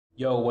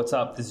Yo, what's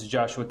up? This is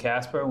Joshua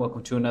Casper, and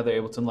welcome to another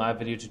Ableton Live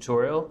video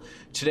tutorial.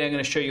 Today I'm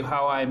going to show you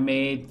how I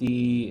made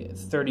the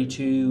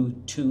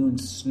 32-tune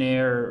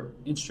snare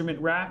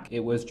instrument rack. It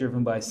was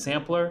driven by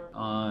Sampler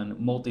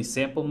on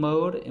multi-sample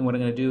mode, and what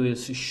I'm going to do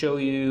is show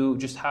you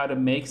just how to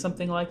make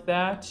something like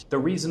that. The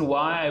reason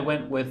why I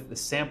went with the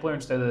sampler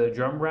instead of the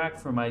drum rack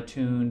for my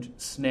tuned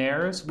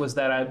snares was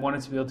that I wanted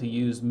to be able to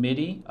use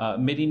MIDI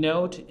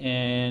note,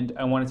 and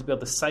I wanted to be able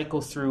to cycle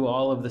through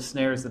all of the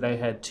snares that I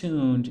had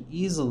tuned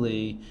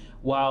easily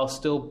while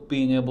still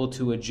being able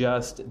to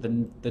adjust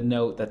the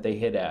note that they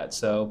hit at.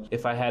 So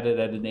if I had it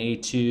at an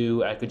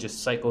A2, I could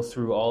just cycle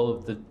through all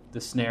of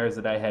the snares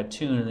that I had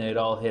tuned and they'd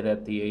all hit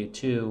at the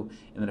A2,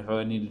 and then if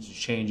I needed to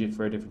change it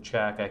for a different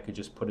track, I could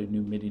just put a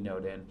new MIDI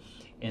note in.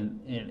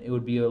 And it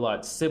would be a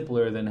lot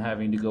simpler than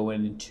having to go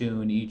in and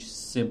tune each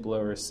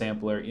sampler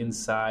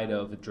inside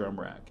of a drum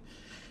rack.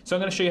 So I'm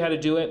going to show you how to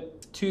do it.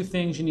 Two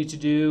things you need to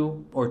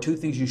do, or two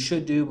things you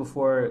should do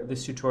before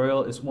this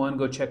tutorial is one,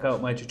 go check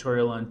out my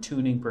tutorial on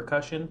tuning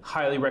percussion.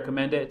 Highly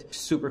recommend it.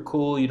 Super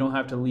cool. You don't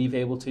have to leave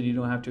Ableton. You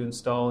don't have to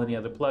install any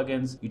other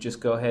plugins. You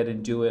just go ahead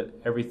and do it,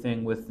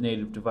 everything with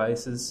native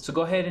devices. So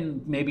go ahead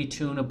and maybe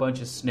tune a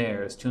bunch of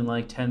snares. Tune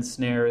like 10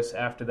 snares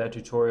after that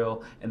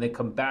tutorial, and then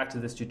come back to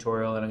this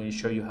tutorial and I'm going to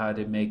show you how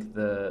to make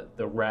the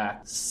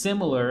rack.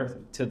 Similar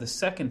to the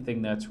second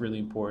thing that's really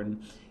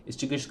important is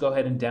to just go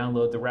ahead and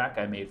download the rack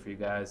I made for you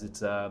guys.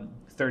 It's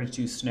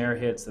 32 snare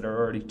hits that are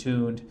already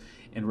tuned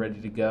and ready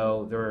to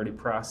go. They're already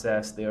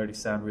processed. They already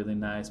sound really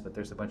nice, but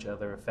there's a bunch of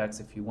other effects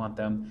if you want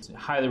them. So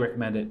highly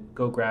recommend it.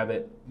 Go grab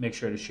it. Make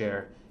sure to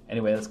share.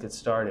 Anyway, let's get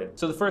started.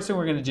 So the first thing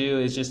we're going to do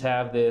is just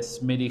have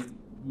this MIDI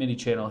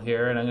channel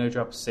here, and I'm going to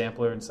drop a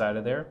sampler inside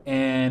of there,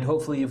 and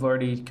hopefully you've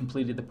already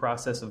completed the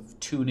process of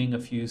tuning a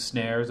few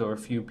snares or a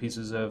few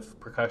pieces of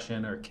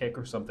percussion or kick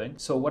or something.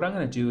 So what I'm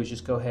going to do is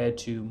just go ahead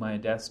to my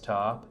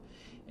desktop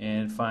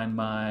and find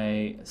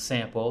my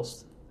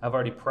samples. I've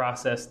already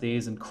processed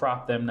these and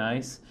cropped them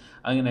nice.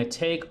 I'm going to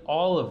take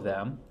all of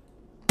them,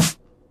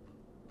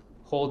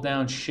 hold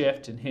down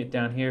shift and hit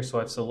down here so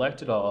I've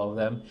selected all of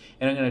them,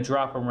 and I'm going to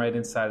drop them right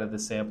inside of the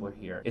sampler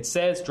here. It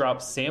says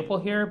drop sample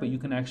here, but you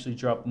can actually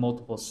drop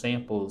multiple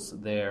samples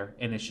there,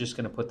 and it's just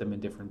going to put them in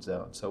different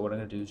zones. So what I'm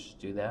going to do is just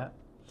do that.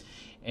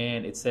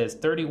 And it says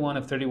 31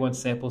 of 31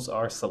 samples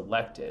are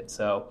selected.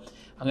 So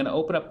I'm going to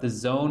open up the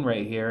zone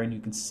right here, and you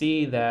can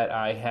see that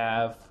I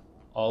have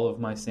all of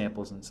my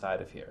samples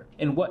inside of here.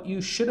 And what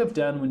you should have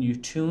done when you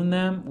tune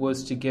them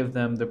was to give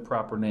them the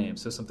proper name.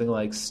 So something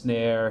like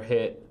snare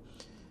hit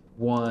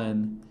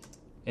 1,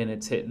 and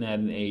it's hitting at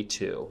an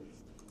A2.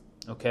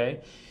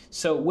 Okay?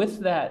 So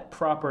with that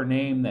proper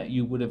name that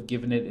you would have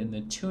given it in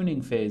the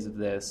tuning phase of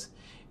this,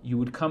 you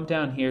would come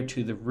down here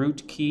to the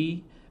root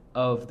key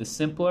of the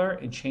sampler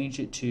and change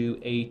it to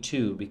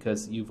A2,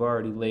 because you've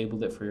already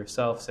labeled it for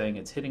yourself saying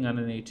it's hitting on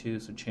an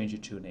A2, so change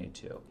it to an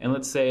A2. And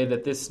let's say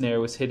that this snare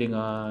was hitting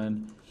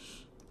on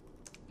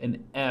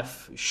an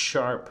F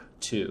sharp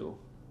 2,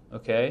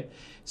 okay?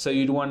 So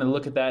you'd want to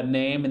look at that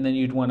name, and then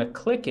you'd want to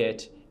click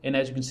it, and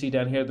as you can see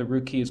down here, the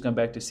root key has gone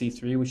back to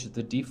C3, which is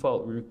the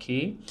default root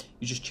key.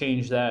 You just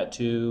change that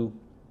to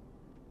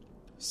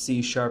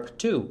C sharp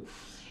 2.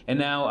 And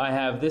now I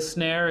have this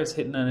snare is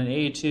hitting on an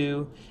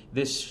A2,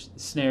 this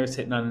snare is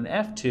hitting on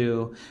an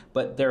F2,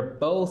 but they're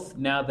both,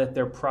 now that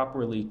they're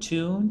properly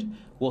tuned,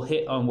 will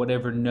hit on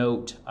whatever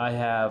note I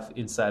have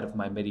inside of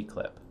my MIDI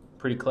clip.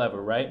 Pretty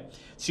clever, right?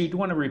 So you'd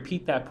want to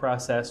repeat that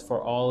process for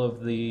all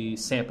of the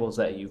samples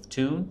that you've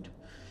tuned.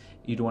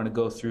 You'd want to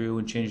go through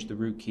and change the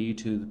root key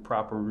to the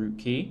proper root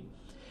key.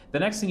 The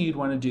next thing you'd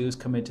want to do is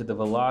come into the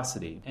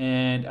velocity,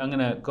 and I'm going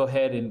to go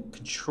ahead and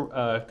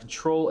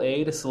control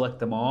A to select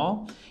them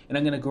all, and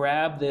I'm going to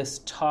grab this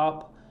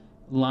top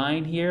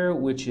line here,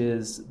 which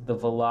is the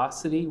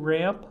velocity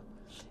ramp,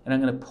 and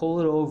I'm going to pull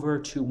it over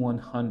to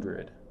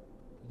 100.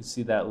 You can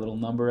see that little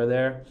number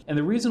there. And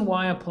the reason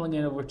why I'm pulling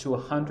it over to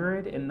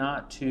 100 and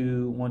not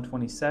to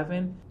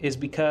 127 is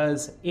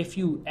because if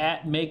you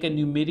make a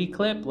new MIDI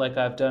clip like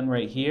I've done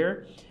right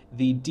here,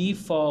 the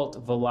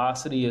default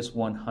velocity is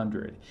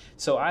 100.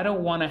 So I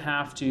don't want to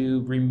have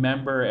to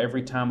remember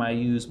every time I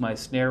use my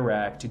snare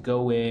rack to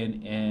go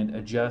in and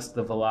adjust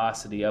the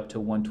velocity up to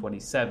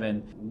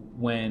 127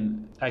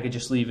 when I could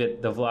just leave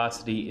it, the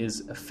velocity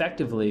is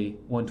effectively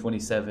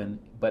 127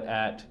 but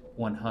at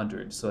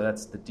 100. So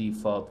that's the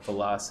default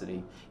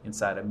velocity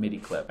inside a MIDI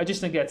clip. I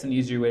just think that's an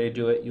easier way to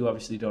do it. You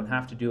obviously don't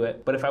have to do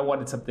it, but if I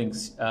wanted something,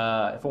 if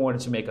I wanted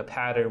to make a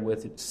pattern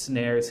with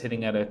snares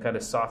hitting at a kind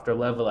of softer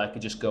level, I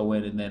could just go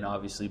in and then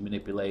obviously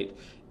manipulate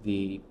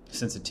the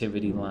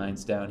sensitivity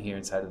lines down here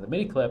inside of the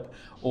MIDI clip,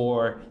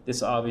 or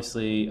this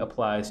obviously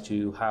applies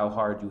to how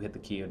hard you hit the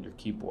key on your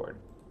keyboard.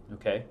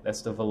 Okay,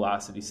 that's the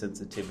velocity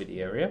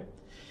sensitivity area.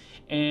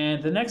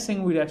 And the next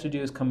thing we'd have to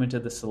do is come into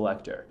the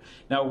selector.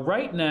 Now,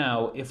 right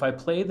now, if I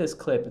play this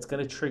clip, it's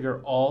going to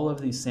trigger all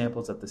of these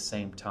samples at the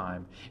same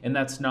time. And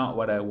that's not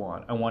what I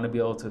want. I want to be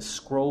able to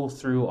scroll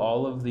through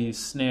all of these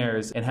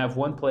snares and have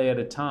one play at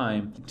a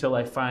time until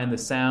I find the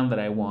sound that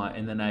I want,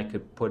 and then I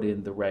could put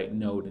in the right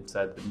note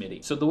inside the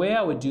MIDI. So the way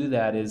I would do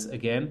that is,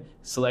 again,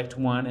 select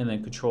one and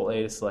then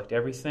Control-A to select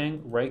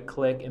everything,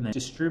 right-click, and then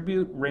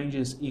distribute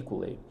ranges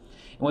equally.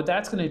 And what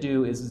that's going to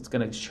do is it's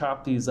going to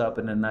chop these up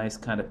in a nice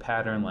kind of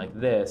pattern like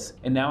this.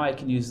 And now I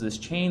can use this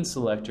chain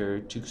selector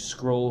to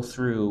scroll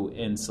through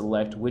and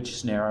select which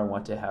snare I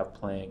want to have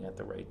playing at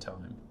the right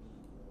time.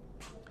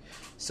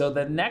 So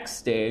the next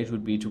stage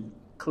would be to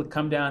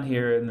come down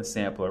here in the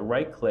sampler,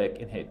 right click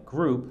and hit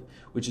group,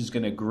 which is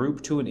going to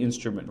group to an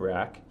instrument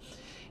rack.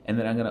 And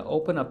then I'm going to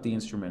open up the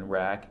instrument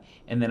rack,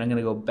 and then I'm going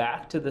to go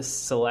back to the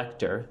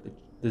selector,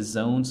 the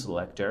zone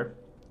selector,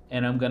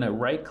 and I'm going to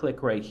right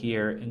click right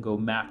here and go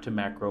map to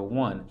macro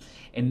 1.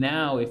 And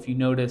now if you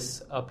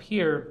notice up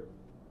here,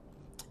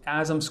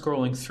 as I'm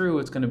scrolling through,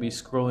 it's going to be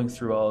scrolling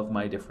through all of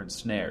my different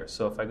snares.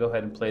 So if I go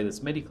ahead and play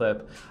this MIDI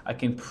clip, I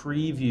can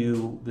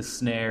preview the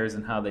snares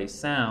and how they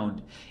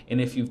sound. And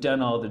if you've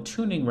done all the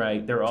tuning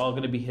right, they're all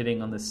going to be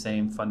hitting on the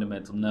same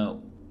fundamental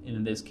note. And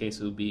in this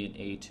case, it would be an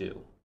A2.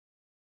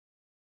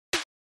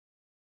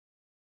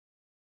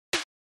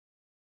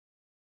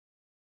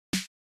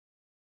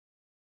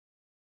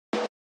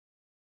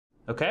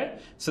 Okay,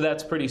 so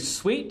that's pretty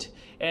sweet.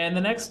 And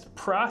the next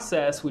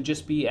process would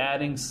just be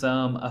adding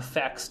some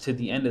effects to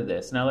the end of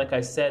this. Now, like I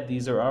said,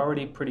 these are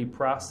already pretty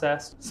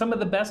processed. Some of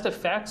the best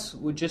effects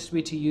would just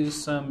be to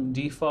use some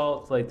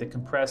default, like the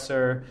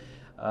compressor.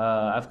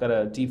 I've got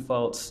a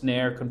default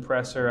snare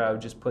compressor. I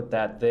would just put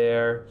that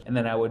there, and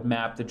then I would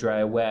map the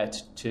dry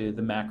wet to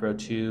the macro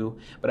 2,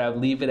 but I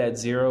would leave it at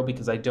 0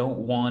 because I don't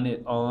want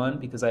it on,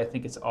 because I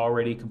think it's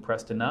already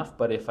compressed enough.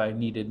 But if I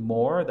needed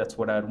more, that's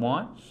what I'd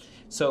want.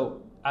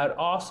 So I'd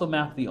also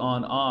map the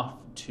on-off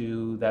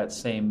to that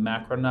same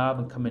macro knob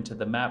and come into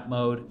the map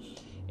mode,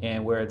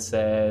 and where it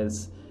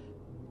says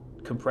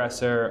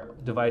compressor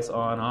device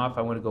on-off,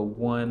 I want to go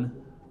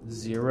 1,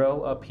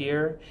 0 up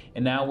here.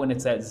 And now when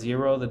it's at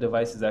 0, the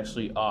device is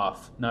actually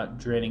off, not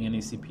draining any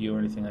CPU or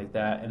anything like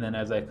that. And then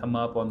as I come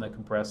up on the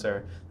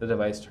compressor, the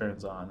device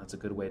turns on. That's a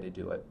good way to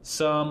do it.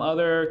 Some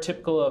other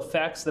typical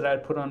effects that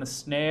I'd put on a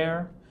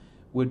snare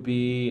would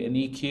be an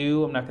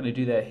EQ. I'm not going to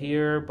do that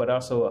here, but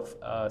also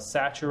a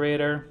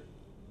saturator,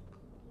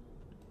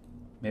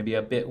 maybe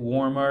a bit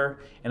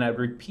warmer, and I'd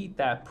repeat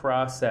that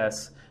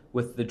process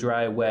with the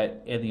dry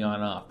wet and the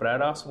on-off. But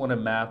I'd also want to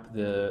map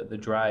the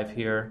drive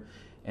here,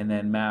 and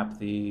then map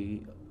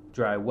the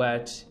dry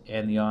wet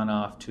and the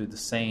on-off to the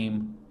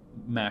same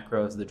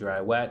macro as the dry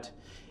wet,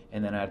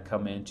 and then I'd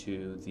come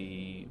into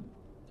the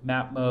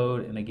map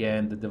mode, and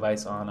again, the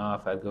device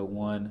on-off, I'd go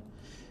 1,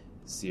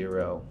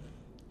 0.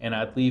 And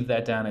I'd leave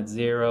that down at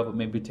 0, but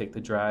maybe take the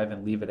drive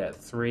and leave it at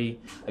 3.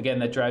 Again,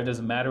 that drive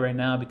doesn't matter right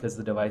now because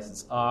the device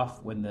is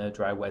off when the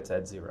dry wet's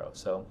at 0.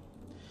 So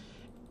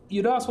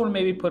you'd also want to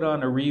maybe put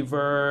on a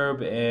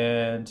reverb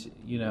and,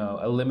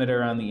 a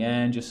limiter on the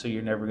end, just so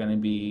you're never going to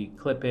be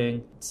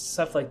clipping.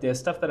 Stuff like this,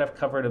 stuff that I've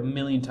covered a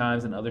million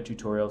times in other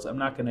tutorials. I'm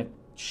not going to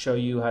show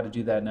you how to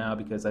do that now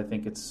because I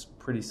think it's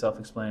pretty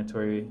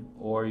self-explanatory,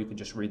 or you could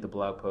just read the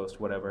blog post,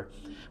 whatever.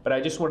 But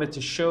I just wanted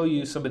to show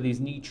you some of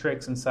these neat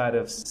tricks inside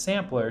of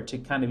Sampler to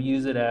kind of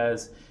use it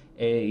as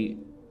a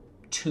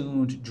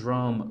tuned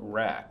drum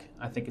rack.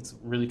 I think it's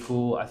really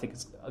cool. I think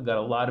it's got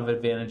a lot of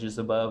advantages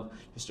above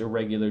just a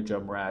regular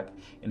drum rack,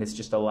 and it's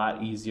just a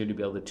lot easier to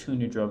be able to tune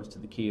your drums to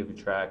the key of your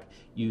track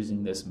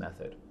using this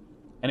method.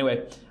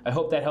 Anyway, I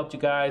hope that helped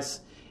you guys,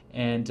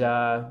 and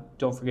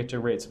don't forget to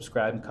rate,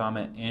 subscribe, and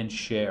comment, and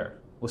share.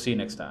 We'll see you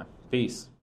next time. Peace.